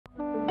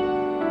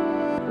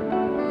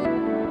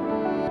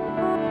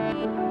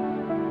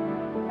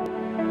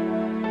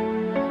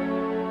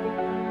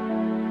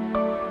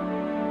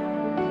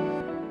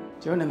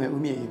ကျွန်တော်နာမည်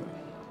ဦးမြင့်အေးပါ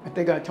အသ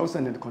က်က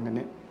69နှစ်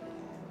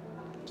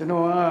ကျွန်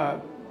တော်က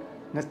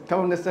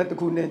2021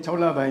ခုနှစ်6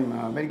လပိုင်းမှာ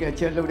medical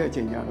check လုပ်တဲ့အ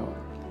ချိန်ကျတော့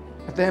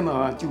အသက်မှာ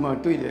ကျူမာ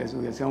တွေ့တယ်ဆို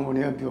ရယ်ဆရာဝန်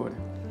တွေကပြောတယ်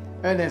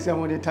အဲ့ဒါဆရာ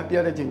ဝန်တွေထပ်ပြ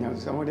တဲ့အချိန်ကျတော့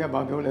ဆရာဝန်တွေက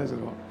ဘာပြောလဲဆို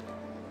တော့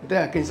အသ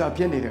က်ကင်ဆာ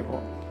ဖြစ်နေတယ်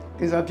ပေါ့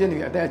ကင်ဆာဖြစ်နေ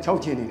ပြီအသက်က6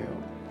ချင်နေတယ်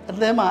ပေါ့အ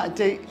သက်မှာအ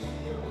ကျိတ်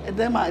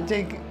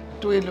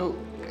တွေးလို့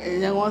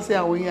ရန်ကုန်ဆ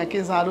ရာဝန်ကြီးကက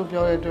င်ဆာလို့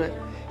ပြောတဲ့အတွက်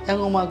ရန်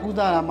ကုန်မှာကုသ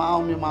တာမအော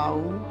င်မြင်ပါ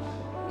ဘူး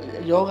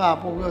ယောဂ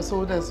ပို့ပြီး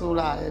ဆိုး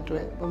လာတဲ့အတွ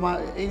က်ဗမာ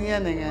အိန္ဒိယ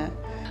နိုင်ငံ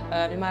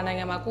မြန်မာနိုင်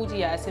ငံမှာကုကြ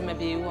ည့်ရအဆင်မ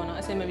ပြေဘူးပေါ့နော်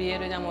အဆင်မပြေတဲ့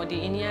အတွက်ကြောင့်မို့ဒီ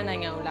အိန္ဒိယနို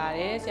င်ငံကိုလာတ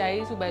ယ်ဆရာ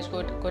ကြီး Super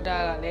Speciality Hospital က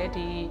လည်း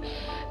ဒီ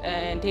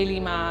ဒေလီ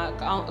မှာ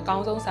အကော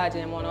င်းဆုံးစာကျ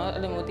င်ပေါ့နော်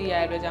အဲ့လိုမျိုးသိရ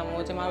တဲ့အတွက်ကြောင့်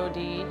မို့ကျမတို့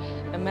ဒီ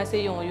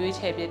message ကိုရွေး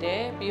ချယ်ပြတ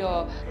ယ်ပြီး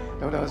တော့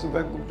ဒေါက်တာ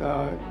Super Speciality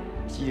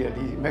ရှိတဲ့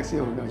ဒီ Max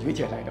ကိုရွေး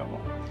ချယ်လိုက်တော့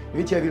ပေါ့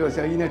ရွေးချယ်ပြီးတော့ဆ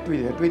ရာကြီးနဲ့တွေ့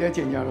တဲ့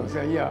ချိန်ကျတော့ဆ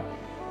ရာကြီးက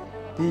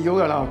ဒီယော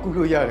ဂလာကု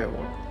လို့ရတယ်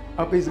ပေါ့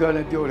အပိစကလ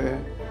ည်းပြောတယ်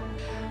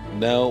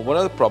Now, one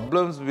of the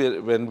problems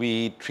when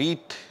we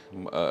treat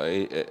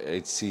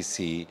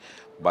HCC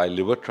by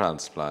liver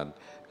transplant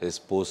is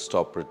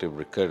post-operative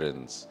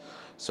recurrence.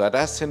 So at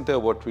our center,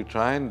 what we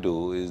try and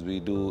do is we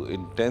do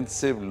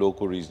intensive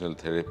loco-regional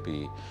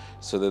therapy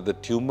so that the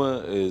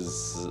tumor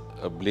is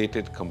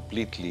ablated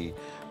completely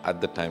at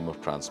the time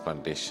of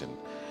transplantation.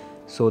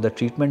 So the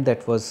treatment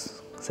that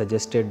was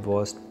suggested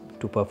was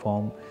to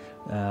perform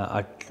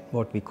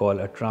what we call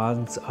a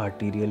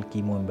trans-arterial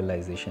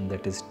chemoembolization,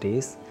 that is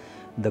TACE.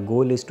 The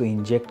goal is to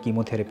inject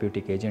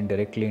chemotherapeutic agent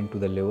directly into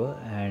the liver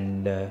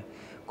and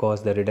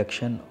cause the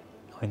reduction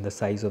in the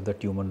size of the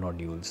tumor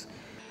nodules.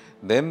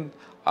 Then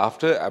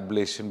after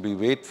ablation, we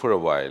wait for a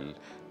while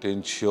to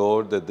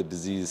ensure that the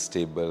disease is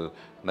stable,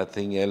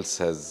 nothing else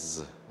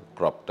has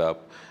cropped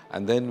up,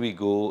 and then we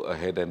go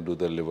ahead and do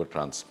the liver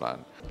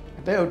transplant.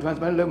 The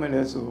transplant လုပ်မယ်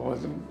လဲဆိုတော့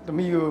သ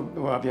မီးကို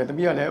သ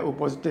မီးကလည်း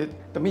opposite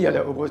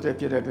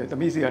ဖြစ်တဲ့အတွက်သ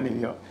မီးစီကနေ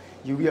ပြီးတော့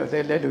ယူပြီးတော့အသ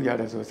က်လဲလို့ရ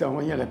တယ်ဆိုဆရာဝ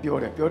န်ကြီးကလည်းပြော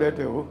တဲ့အတွ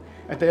က်ကို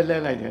အသက်လဲ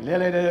လိုက်တယ်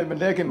မ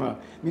လဲခင်မှာ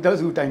မိသား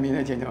စုတိုင်ပင်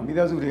တဲ့အချိန်ကျတော့မိ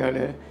သားစုတွေကလ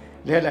ည်း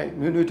လဲလိုက်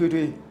နွေး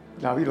ထွေး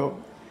လာပြီးတော့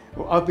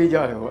အားပေးကြ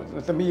တယ်ပေါ့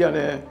သမီးကလ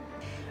ည်း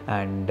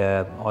and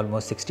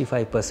almost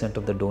 65%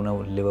 of the donor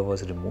liver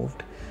was removed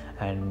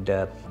and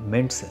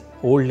Mint's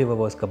old liver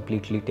was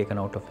completely taken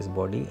out of his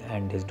body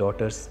and his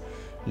daughter's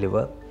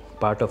liver,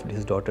 part of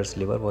his daughter's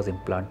liver was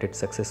implanted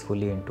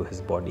successfully into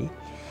his body.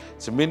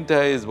 So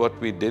Minta is what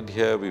we did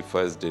here. We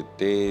first did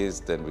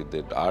TACE, then we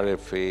did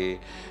RFA,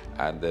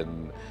 and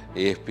then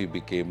AFP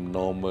became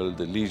normal,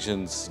 the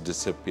lesions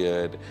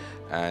disappeared,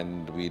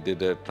 and we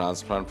did a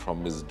transplant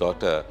from his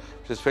daughter,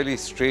 which is fairly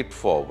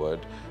straightforward.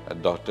 A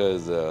daughter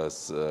is a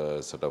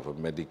sort of a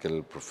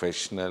medical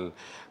professional,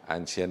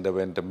 and she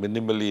underwent a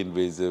minimally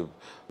invasive.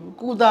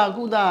 ကုသ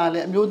လ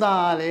ည်းအမျိုး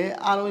သားကလည်း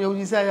အားလုံးယုံ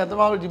ကြည်စရာတ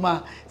မတို့ဒီမှာ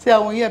ဆရာ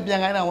ဝန်ကြီးကပြန်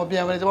ခိုင်းတာမပြ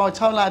န်ဘူးကျွန်တော်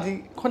6လထိ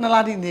9လ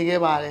ထိနေ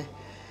ခဲ့ပါတယ်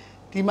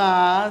ဒီမှာ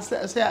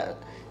ဆ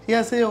ရာ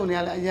ဆေးရုံတွေက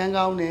လည်းအရန်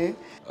ကောင်းတယ်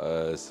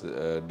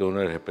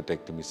Donor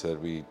hepatectomy surgery,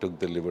 we took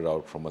the liver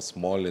out from a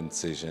small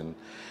incision.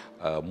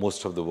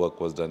 Most of the work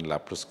was done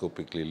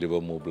laparoscopically, liver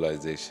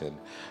mobilization,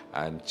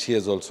 and she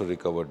has also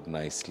recovered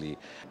nicely.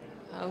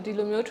 ဒီ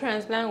လိုမျိုး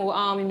transplant ကို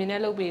အောင်မြင်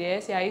နဲ့လုပ်ပေးတယ်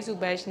ဆရာကြီး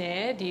Super နဲ့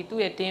ဒီသူ့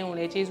ရဲ့တင်းကို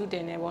လည်းကျေးဇူးတ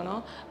င်တယ်ပေါ့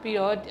နော်ပြီး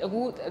တော့အ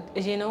ခု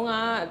အရင်တုန်းက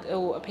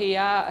အဖေက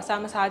အ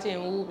စားမစားခြင်း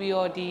ဘူးပြီး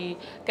တော့ဒီ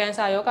ကန်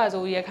ဆာယောဂါ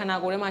ဆိုရဲ့ခန္ဓာ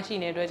ကိုယ်ထဲမှာရှိ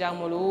နေတဲ့အတွက်ကြောင့်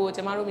မို့လို့ကျ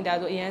မတို့မိသား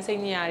စုအရင်စိ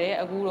တ်ညစ်ရတယ်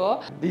အခုတော့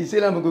ဒီ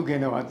ဆေးလာမကုခင်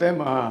တော့အသက်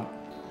မှာ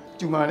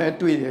ကျူမာလည်း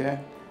တွေ့တယ်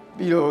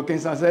ပြီးတော့က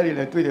င်ဆာဆဲတွေလ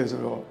ည်းတွေ့တယ်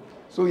ဆိုတော့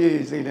စိုးရိမ်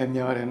စိတ်လည်း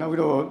များတယ်နောက်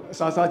ပြီးတော့အ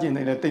စားခြင်း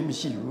တွေလည်းတိတ်မ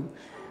ရှိဘူး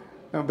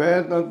နောက်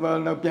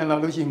ပြန်လာ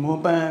လို့ရှိရင်မွ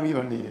န်းပန်းပြီး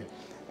တော့နေတယ်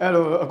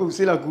After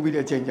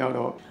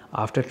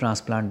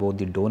transplant, both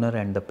the donor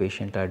and the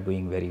patient are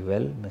doing very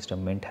well.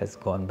 Mr. Mint has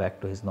gone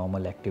back to his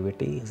normal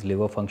activity. His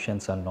liver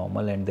functions are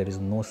normal and there is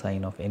no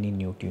sign of any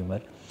new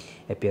tumor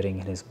appearing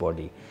in his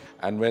body.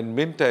 And when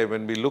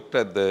we looked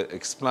at the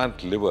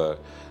explant liver,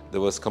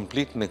 there was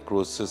complete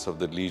necrosis of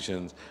the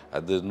lesions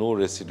and there's no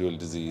residual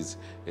disease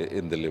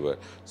in the liver.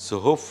 So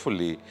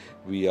hopefully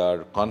we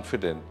are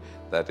confident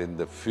that in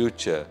the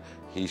future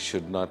he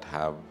should not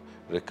have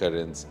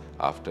recurrence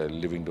after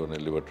living donor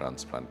liver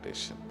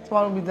transplantation. ကျွ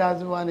န်တော်မိသား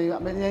စုကနေ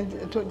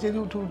ကျေး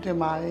ဇူးထူးတင်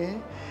ပါတယ်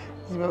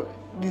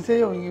ဒီဆေး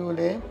ရုံကြီးကို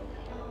လည်း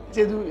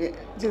ကျေးဇူး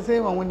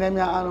ဝန်ထမ်း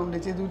များအားလုံးလ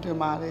ည်းကျေးဇူးတင်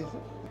ပါတယ်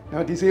နော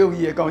က်ဒီဆေးရုံ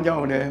ကြီးရဲ့အကောင်းကြောင်း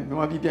ကိုလည်းမြန်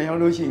မာပြည်ပြန်ရော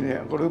က်လို့ရှိရင်လည်း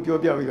အကုန်လုံးပြော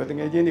ပြပြီးတော့တ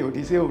ကယ်ချင်းတွေကို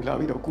ဒီဆေးရုံလာ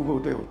ပြီးတော့ကုဖို့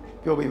အတွက်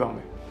ပြောပေးပါမ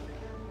ယ်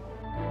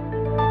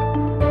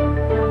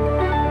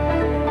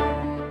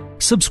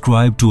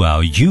Subscribe to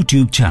our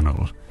YouTube channel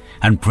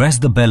and press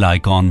the bell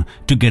icon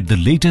to get the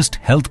latest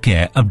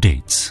healthcare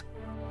updates.